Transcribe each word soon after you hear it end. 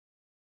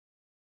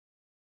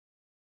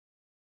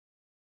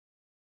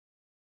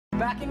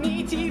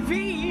Balcony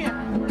TV.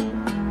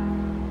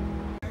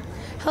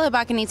 Hello,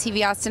 Balcony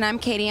TV Austin. I'm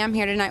Katie. I'm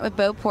here tonight with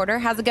Bo Porter.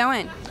 How's it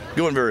going?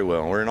 Going very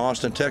well. We're in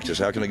Austin, Texas.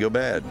 How can it go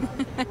bad?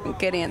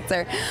 Good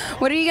answer.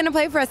 What are you going to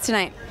play for us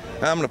tonight?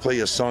 I'm going to play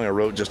a song I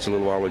wrote just a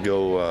little while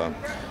ago.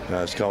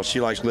 It's called She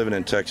Likes Living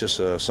in Texas,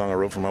 a song I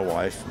wrote for my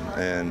wife.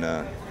 And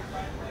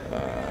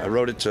I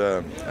wrote it,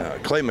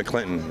 Clay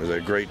McClinton is a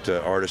great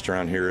artist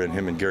around here, and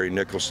him and Gary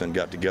Nicholson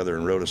got together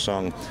and wrote a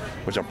song,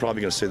 which I'm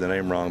probably going to say the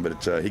name wrong,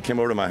 but he came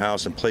over to my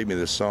house and played me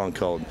this song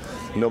called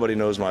Nobody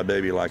Knows My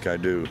Baby Like I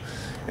Do.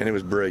 And it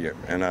was brilliant,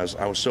 and I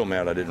was so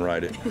mad I didn't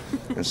write it.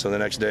 And so the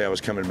next day I was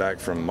coming back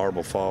from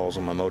Marble Falls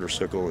on my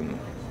motorcycle, and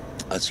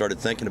I started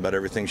thinking about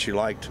everything she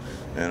liked,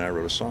 and I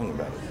wrote a song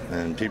about it.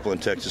 And people in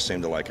Texas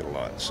seem to like it a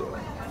lot. So.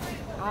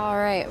 All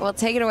right, well,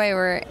 take it away.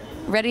 We're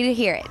ready to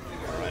hear it.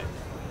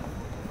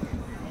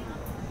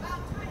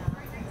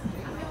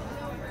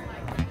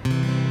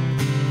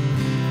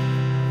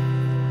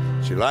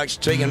 She likes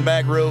taking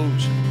back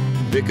roads,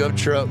 pickup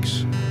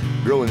trucks,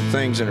 growing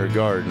things in her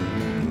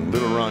garden,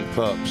 little run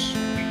pups.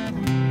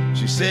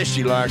 She says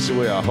she likes the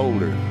way I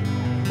hold her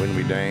when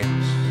we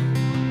dance.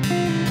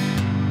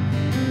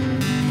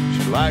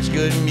 She likes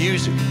good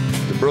music,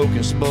 the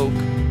Broken Spoke,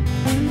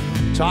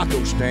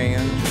 taco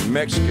stands, and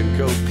Mexican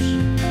Cokes.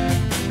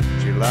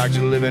 She likes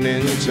living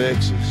in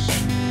Texas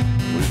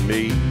with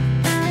me.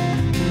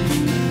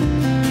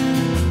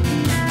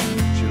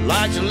 She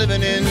likes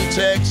living in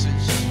Texas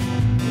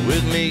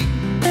with me.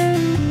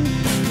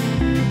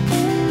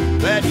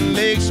 That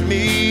makes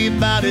me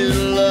about as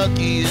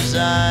lucky as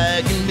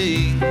I can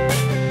be.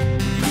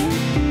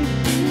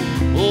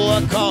 Oh,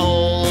 I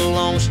call the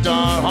Lone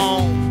Star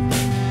home,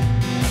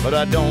 but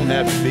I don't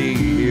have to be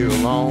here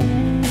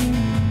alone,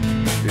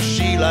 'cause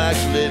she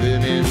likes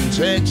living in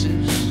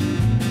Texas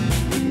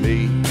with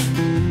me.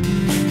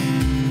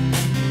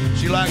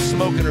 She likes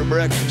smoking her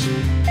breakfast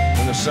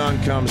when the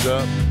sun comes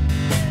up,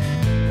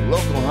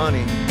 local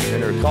honey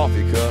in her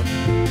coffee cup.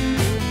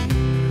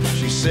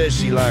 She says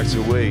she likes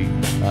the way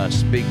I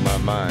speak my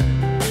mind.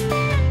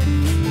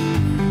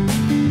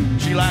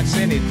 She likes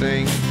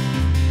anything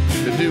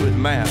to do with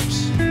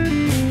maps.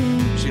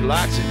 She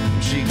likes it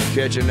when she can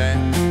catch a nap.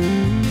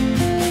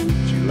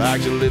 She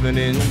likes living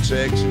in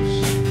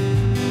Texas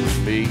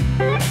with me.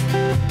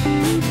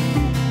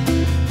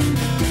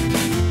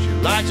 She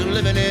likes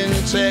living in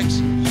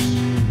Texas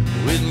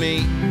with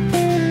me.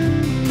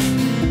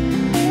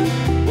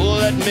 Oh,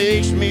 that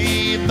makes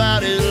me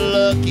about as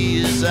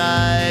lucky as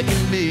I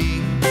can be.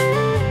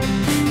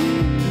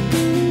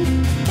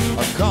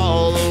 I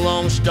call the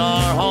Lone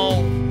Star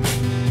home,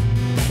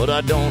 but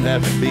I don't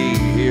have to be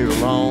here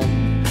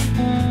alone.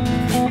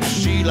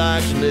 She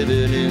likes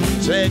living in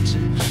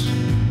Texas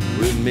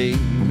with me.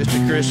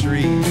 Mr. Chris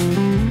Reed.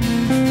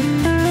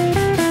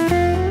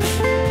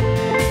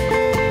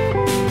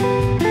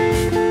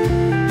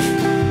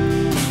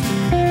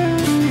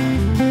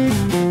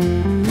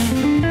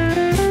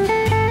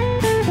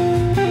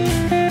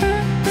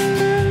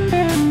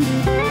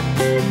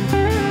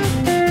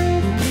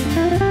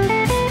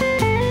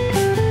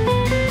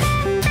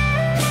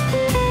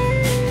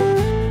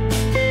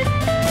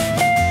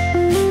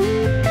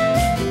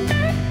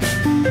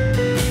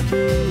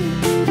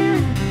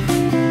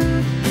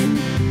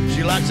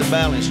 A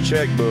balanced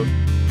checkbook,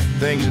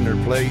 things in their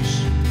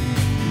place.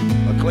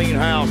 A clean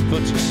house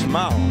puts a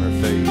smile on her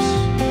face.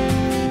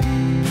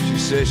 She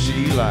says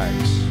she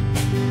likes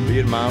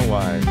being my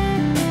wife.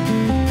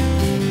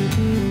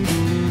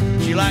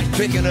 She likes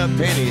picking up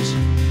pennies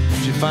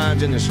she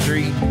finds in the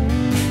street.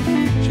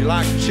 She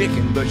likes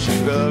chicken, but she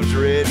loves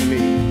red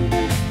meat.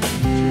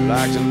 She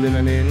likes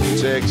living in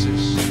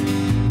Texas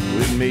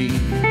with me.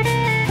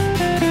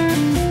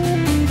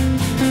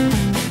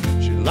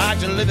 She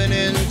likes living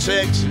in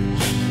Texas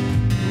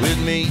with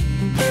me.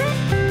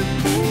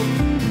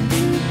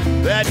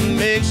 That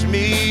makes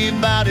me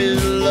about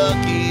as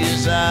lucky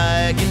as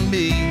I can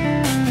be.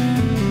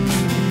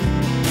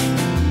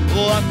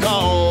 Oh, I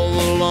call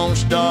the Lone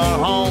Star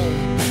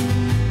home,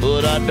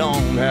 but I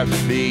don't have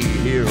to be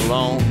here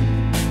alone,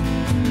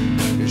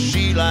 'cause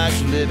she likes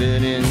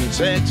living in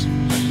Texas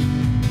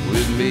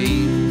with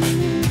me.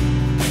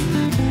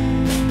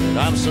 And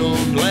I'm so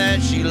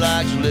glad she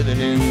likes living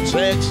in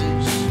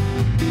Texas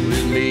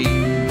with me.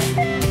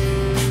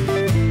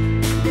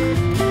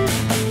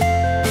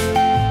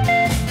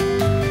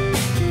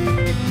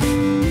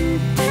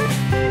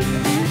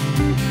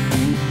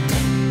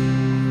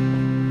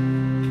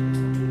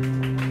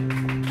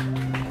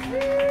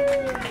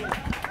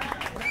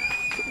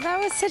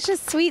 Such a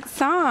sweet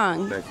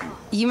song. Thank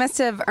you. You must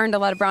have earned a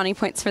lot of brownie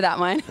points for that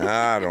one.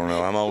 I don't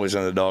know. I'm always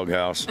in the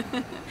doghouse.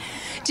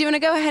 Do you want to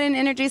go ahead and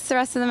introduce the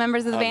rest of the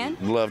members of the band?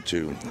 I'd love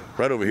to.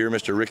 Right over here,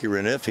 Mr. Ricky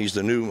Reniff. He's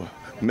the new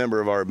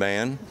member of our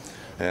band,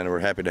 and we're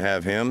happy to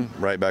have him.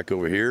 Right back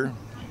over here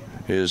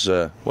is,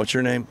 what's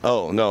your name?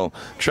 Oh, no,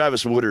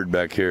 Travis Woodard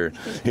back here.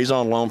 He's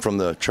on loan from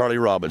the Charlie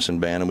Robinson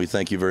Band, and we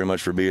thank you very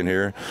much for being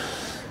here.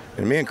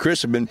 And me and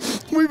Chris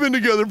we've been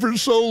together for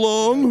so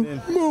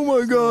long. Oh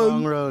my God.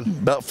 Long road.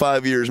 About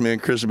 5 years, me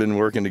and Chris have been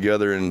working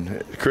together,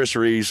 and Chris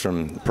Reeves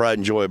from Pride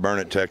and Joy of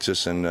Burnet,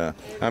 Texas, and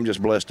I'm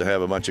just blessed to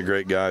have a bunch of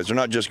great guys. They're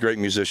not just great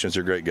musicians,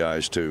 they're great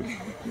guys too.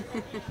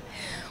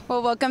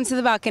 Well, welcome to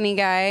the balcony,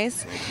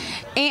 guys.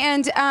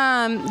 And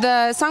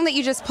the song that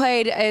you just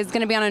played is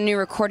going to be on a new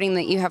recording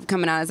that you have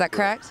coming out. Is that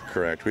correct?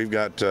 Correct. We've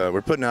got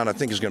we're putting out, I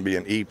think it's going to be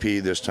an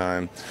EP this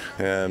time,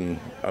 and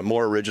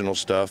more original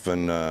stuff,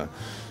 and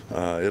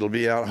it'll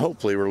be out.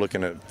 Hopefully, we're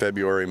looking at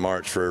February,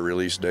 March for a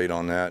release date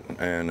on that,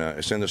 and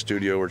it's in the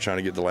studio. We're trying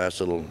to get the last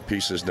little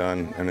pieces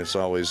done, and it's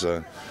always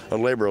a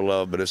labor of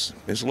love, but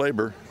it's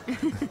labor.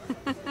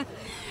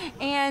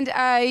 And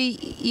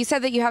you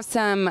said that you have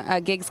some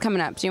gigs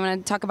coming up. Do you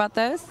want to talk about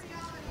those?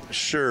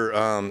 Sure.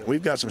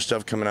 We've got some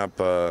stuff coming up.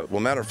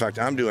 Well, matter of fact,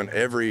 I'm doing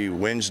every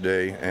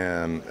Wednesday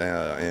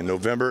in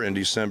November and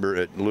December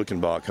at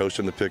Luckenbach,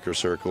 hosting the Picker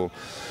Circle.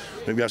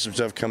 We've got some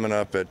stuff coming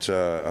up at,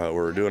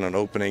 we're doing an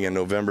opening in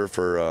November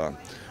for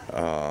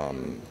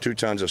 2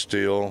 Tons of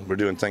Steel. We're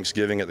doing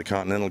Thanksgiving at the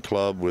Continental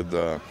Club with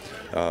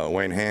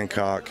Wayne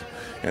Hancock.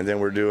 And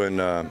then we're doing,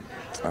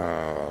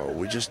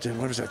 we just did,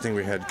 what was that thing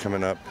we had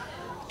coming up?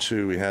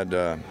 We had,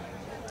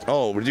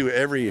 we do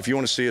if you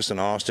want to see us in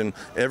Austin,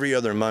 every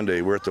other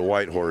Monday we're at the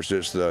White Horse.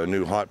 It's the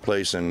new hot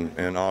place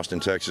in Austin,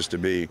 Texas to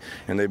be,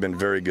 and they've been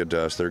very good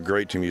to us. They're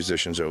great to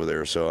musicians over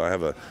there, so I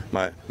have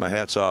my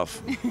hat's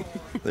off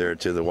there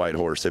to the White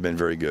Horse. They've been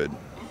very good.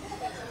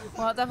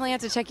 Well, I'll definitely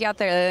have to check you out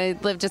there. I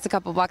live just a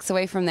couple blocks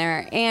away from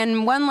there.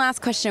 And one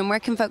last question, where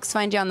can folks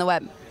find you on the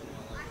web?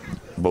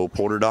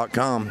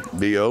 BoPorter.com,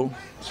 B-O,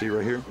 see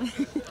right here?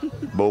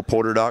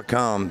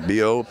 BoPorter.com,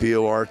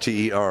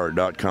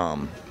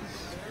 BoPorter.com.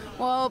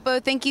 Well,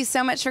 Bo, thank you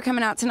so much for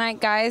coming out tonight,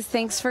 guys.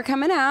 Thanks for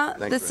coming out.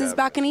 This is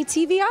Balcony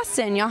TV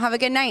Austin. Y'all have a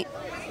good night.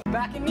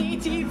 Balcony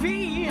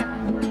TV.